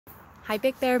Hi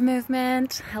Big Bear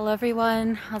Movement. Hello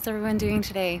everyone. How's everyone doing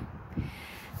today?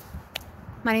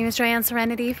 My name is Joyanne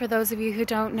Serenity. For those of you who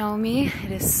don't know me, it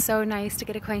is so nice to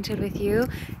get acquainted with you.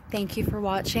 Thank you for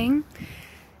watching.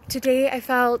 Today I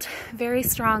felt very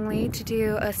strongly to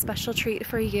do a special treat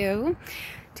for you,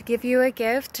 to give you a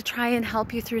gift to try and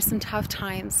help you through some tough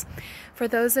times. For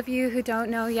those of you who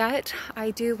don't know yet, I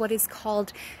do what is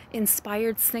called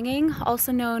inspired singing,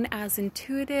 also known as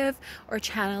intuitive or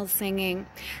channel singing.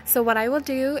 So what I will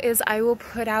do is I will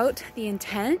put out the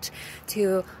intent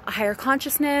to a higher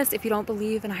consciousness. If you don't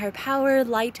believe in a higher power,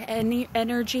 light,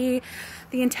 energy,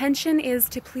 the intention is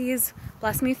to please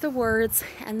bless me with the words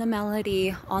and the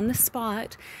melody on the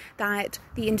spot that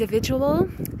the individual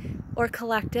or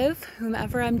collective,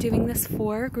 whomever I'm doing this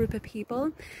for, group of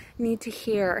people, need to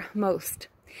hear most.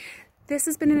 This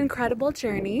has been an incredible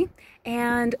journey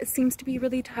and it seems to be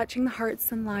really touching the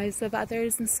hearts and lives of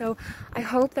others, and so I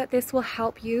hope that this will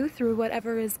help you through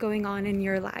whatever is going on in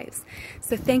your lives.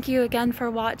 So thank you again for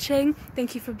watching.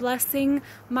 Thank you for blessing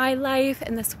my life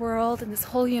and this world and this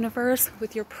whole universe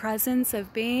with your presence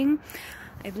of being.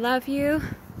 I love you.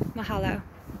 Mahalo.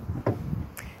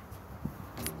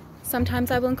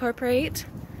 Sometimes I will incorporate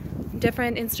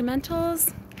different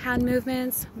instrumentals, hand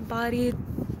movements, body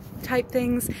type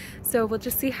things, so we'll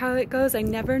just see how it goes. I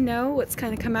never know what's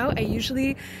going to come out. I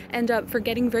usually end up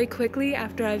forgetting very quickly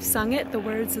after I've sung it, the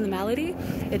words and the melody.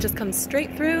 It just comes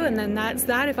straight through, and then that's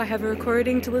that. If I have a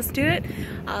recording to listen to it,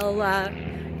 I'll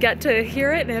get to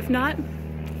hear it, and if not,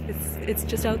 it's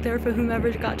just out there for whomever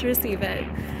got to receive it.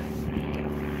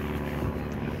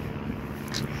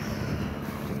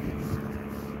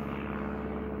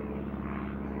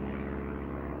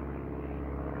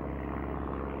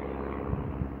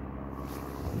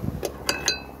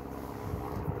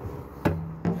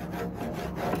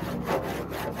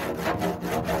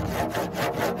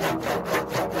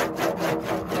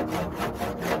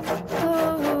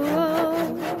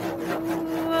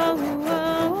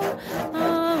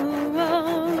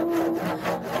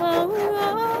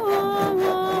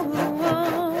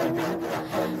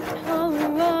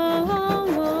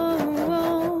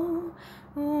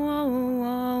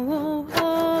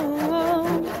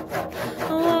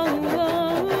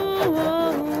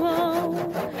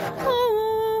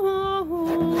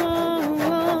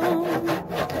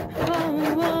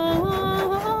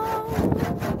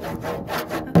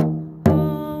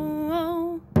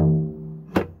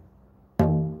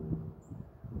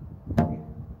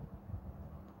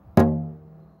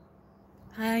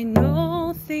 I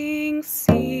know things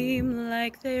seem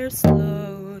like they're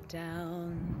slowed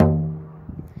down,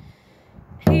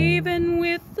 even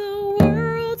with the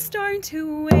world starting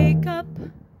to wake up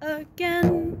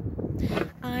again.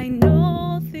 I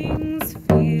know things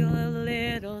feel a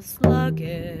little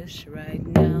sluggish right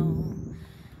now.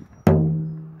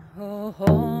 Oh, oh,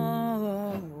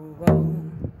 oh, oh.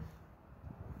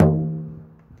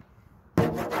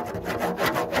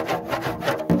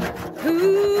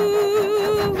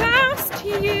 Who asked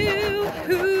you?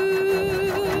 Who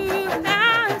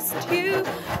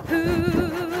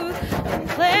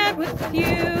played with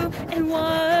you? And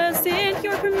was it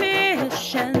your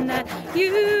permission that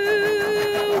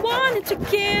you wanted to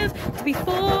give, to be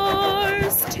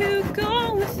forced to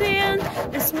go within?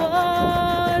 This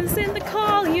wasn't the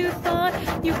call you thought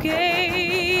you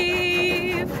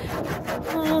gave.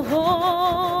 Oh,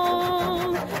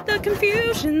 the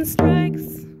confusion strikes.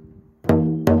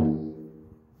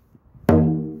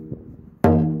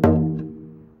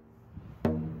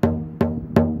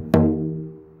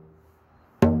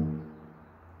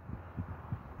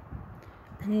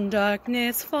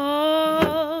 Darkness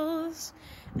falls,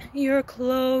 you're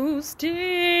closed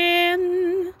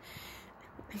in,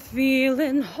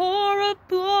 feeling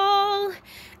horrible,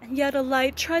 and yet a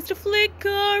light tries to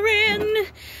flicker in.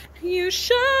 You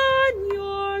shut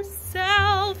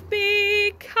yourself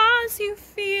because you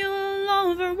feel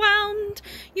overwhelmed.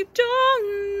 You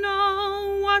don't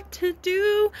know what to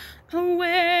do or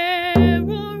where to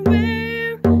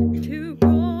go.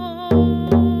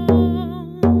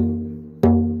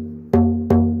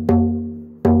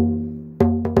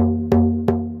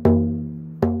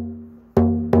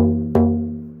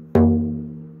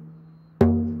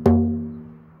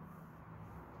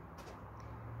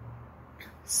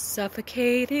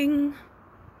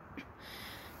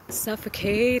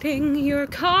 Suffocating, you're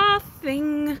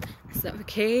coughing,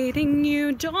 suffocating,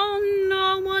 you don't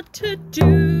know what to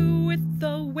do with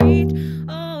the weight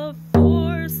of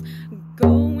force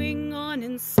going on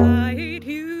inside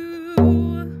you.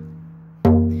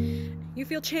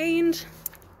 feel chained,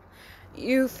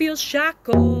 you feel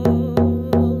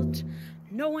shackled.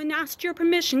 No one asked your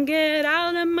permission, get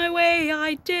out of my way.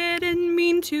 I didn't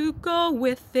mean to go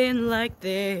within like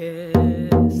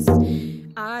this.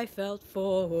 I felt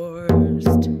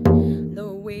forced,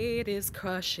 the weight is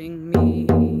crushing me.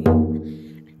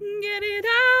 Get it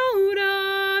out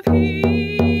of here.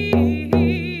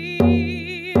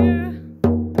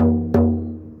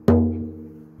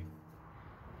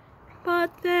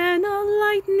 But then a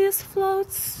lightness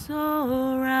floats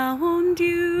around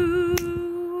you.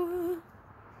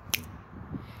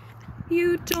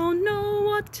 You don't know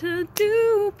what to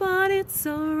do, but it's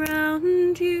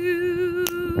around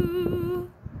you.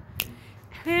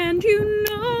 And you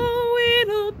know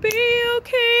it'll be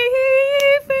okay,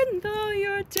 even though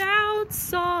your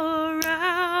doubts are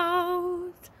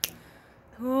out.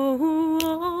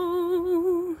 Oh,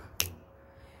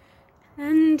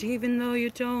 and even though you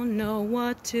don't know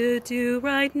what to do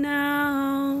right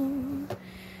now,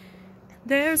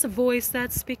 there's a voice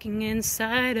that's speaking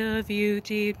inside of you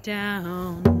deep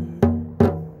down.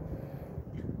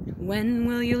 When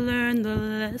will you learn the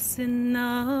lesson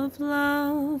of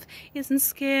love isn't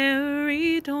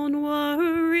scary? Don't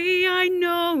worry, I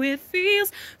know it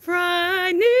feels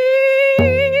frightening,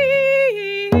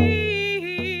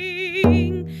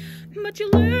 but you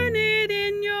learn it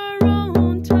in your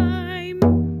own time.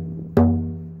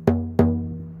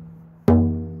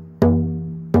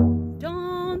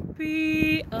 Don't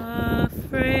be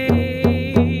afraid,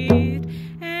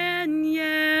 and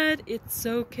yet it's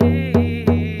okay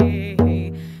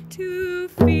to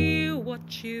feel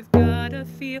what you've gotta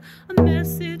feel. A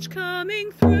message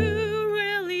coming through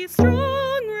really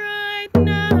strong right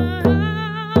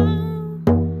now,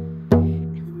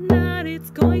 and that it's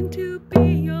going to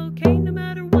be okay no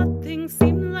matter what things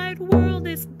seem like. World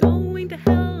is going to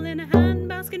hell in a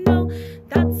handbasket. No,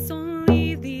 that's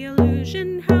only the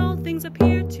illusion, how things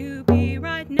appear to be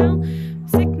right now.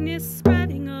 Sickness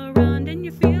spreading around and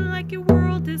you feel like your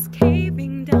world is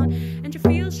caving down, and you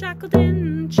feel shackled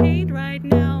and chained right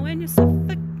now, and you're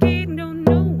suffocating, don't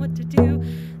know what to do.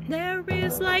 There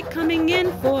is light coming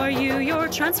in for you, your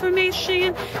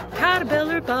transformation.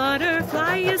 Caterpillar,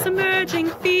 butterfly is emerging,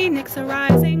 phoenix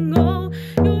arising. Oh,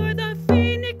 you're the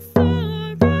phoenix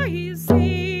arising.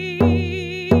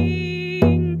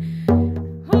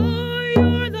 Oh,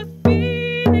 you're the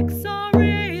phoenix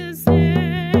arisen.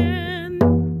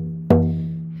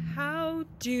 How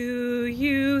do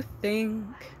you think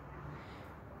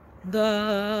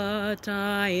the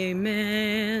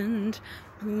diamond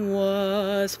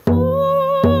was formed?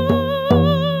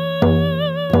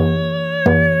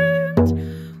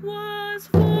 Was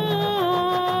formed.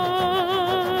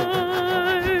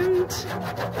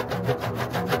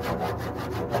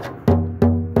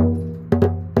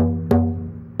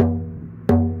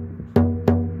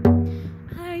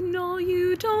 I know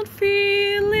you don't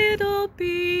feel it'll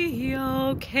be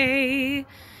okay.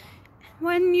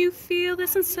 When you feel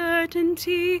this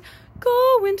uncertainty,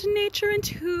 go into nature,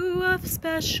 into a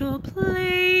special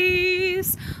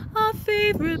place, a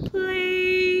favorite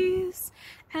place.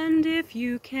 And if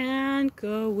you can't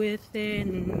go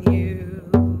within you,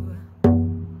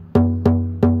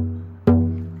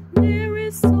 there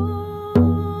is so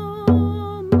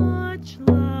much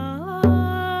love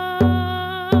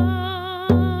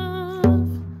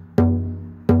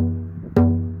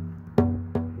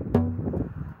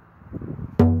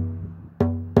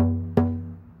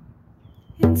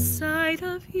inside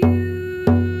of you.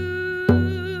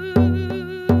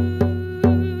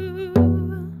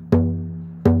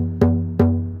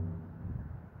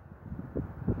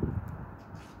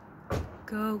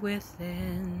 Go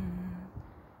within,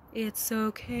 it's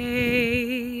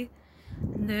okay.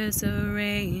 There's a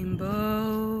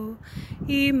rainbow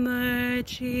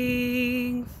emerging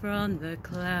from the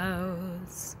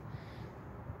clouds.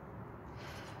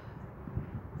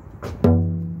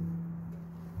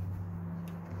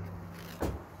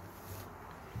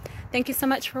 Thank you so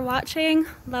much for watching.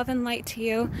 Love and light to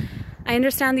you. I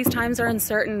understand these times are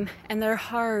uncertain and they're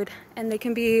hard and they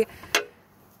can be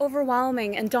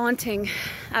overwhelming and daunting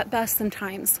at best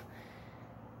sometimes.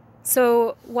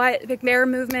 So what the Bear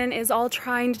Movement is all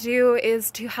trying to do is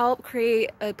to help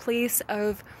create a place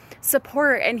of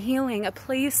support and healing, a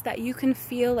place that you can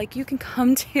feel like you can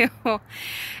come to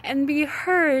and be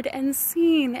heard and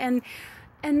seen and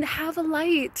have a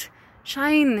light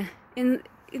shine in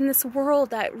this world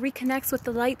that reconnects with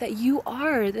the light that you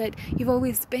are, that you've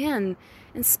always been,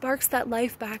 and sparks that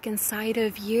life back inside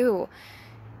of you.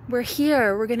 We're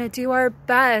here, we're gonna do our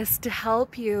best to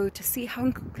help you to see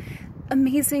how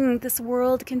amazing this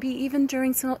world can be, even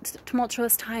during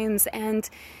tumultuous times. And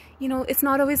you know, it's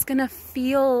not always gonna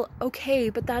feel okay,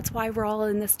 but that's why we're all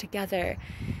in this together.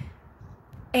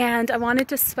 And I wanted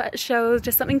to show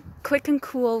just something quick and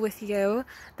cool with you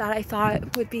that I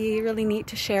thought would be really neat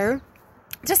to share.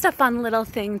 Just a fun little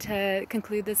thing to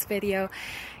conclude this video.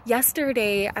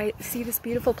 Yesterday, I see this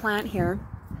beautiful plant here.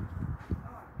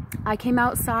 I came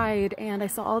outside and I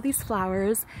saw all these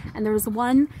flowers, and there was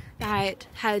one that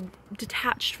had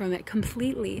detached from it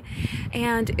completely.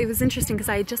 And it was interesting because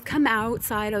I had just come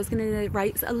outside. I was going to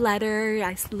write a letter.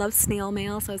 I love snail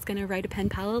mail, so I was going to write a pen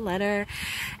pal a letter.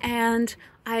 And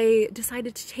I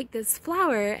decided to take this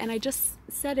flower and I just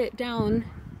set it down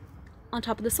on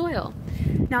top of the soil.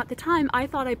 Now at the time I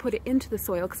thought I put it into the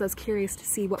soil because I was curious to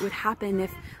see what would happen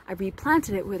if I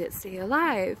replanted it. Would it stay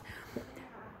alive?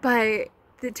 But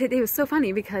today was so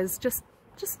funny because just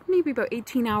maybe about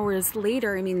 18 hours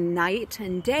later, I mean night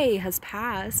and day has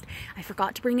passed. I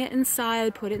forgot to bring it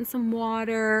inside, put it in some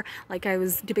water like I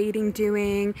was debating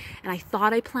doing, and I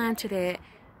thought I planted it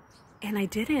and I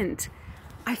didn't.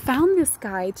 I found this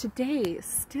guy today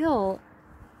still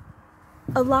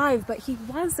alive, but he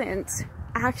wasn't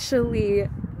actually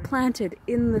planted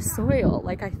in the soil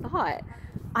like I thought.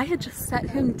 I had just set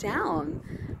him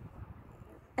down.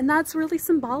 And that's really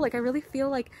symbolic. I really feel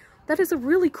like that is a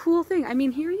really cool thing. I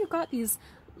mean, here you've got these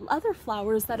other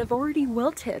flowers that have already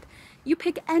wilted. You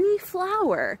pick any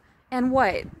flower and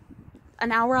what?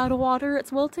 An hour out of water,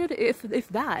 it's wilted? If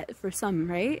that, for some,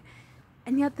 right?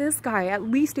 And yet this guy, at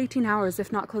least 18 hours,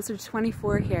 if not closer to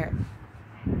 24 here,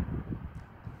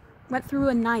 went through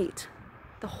a night,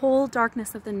 the whole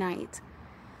darkness of the night.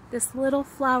 This little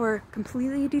flower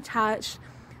completely detached,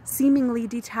 seemingly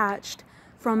detached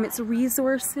from its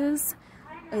resources,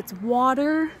 its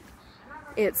water,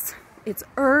 its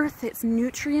earth, its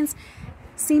nutrients,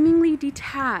 seemingly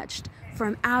detached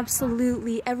from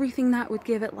absolutely everything that would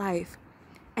give it life.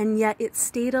 And yet it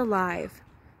stayed alive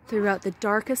throughout the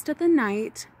darkest of the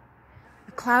night,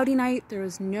 a cloudy night. There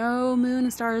was no moon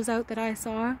and stars out that I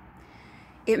saw.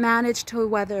 It managed to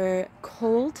weather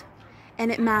cold,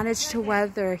 and it managed to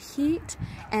weather heat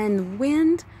and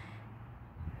wind.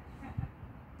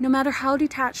 No matter how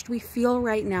detached we feel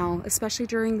right now, especially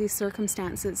during these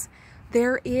circumstances,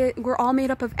 we're all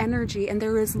made up of energy, and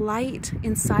there is light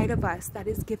inside of us that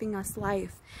is giving us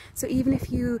life. So even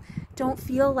if you don't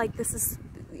feel like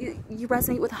you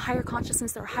resonate with a higher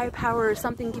consciousness or higher power or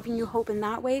something giving you hope in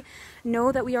that way,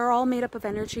 know that we are all made up of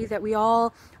energy, that we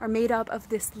all are made up of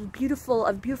this beautiful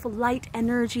light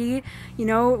energy. You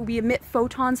know, we emit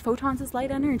photons. Photons is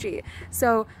light energy.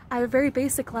 So at a very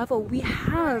basic level, we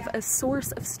have a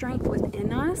source of strength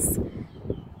within us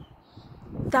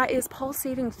that is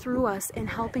pulsating through us and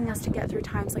helping us to get through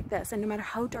times like this. And no matter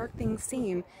how dark things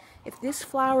seem, if this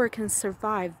flower can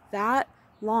survive that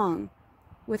long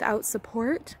without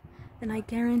support, then I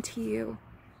guarantee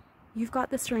you've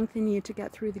got the strength in you to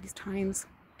get through these times,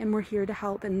 and we're here to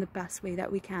help in the best way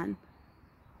that we can.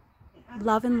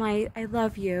 Love and light, I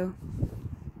love you.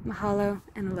 Mahalo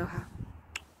and aloha.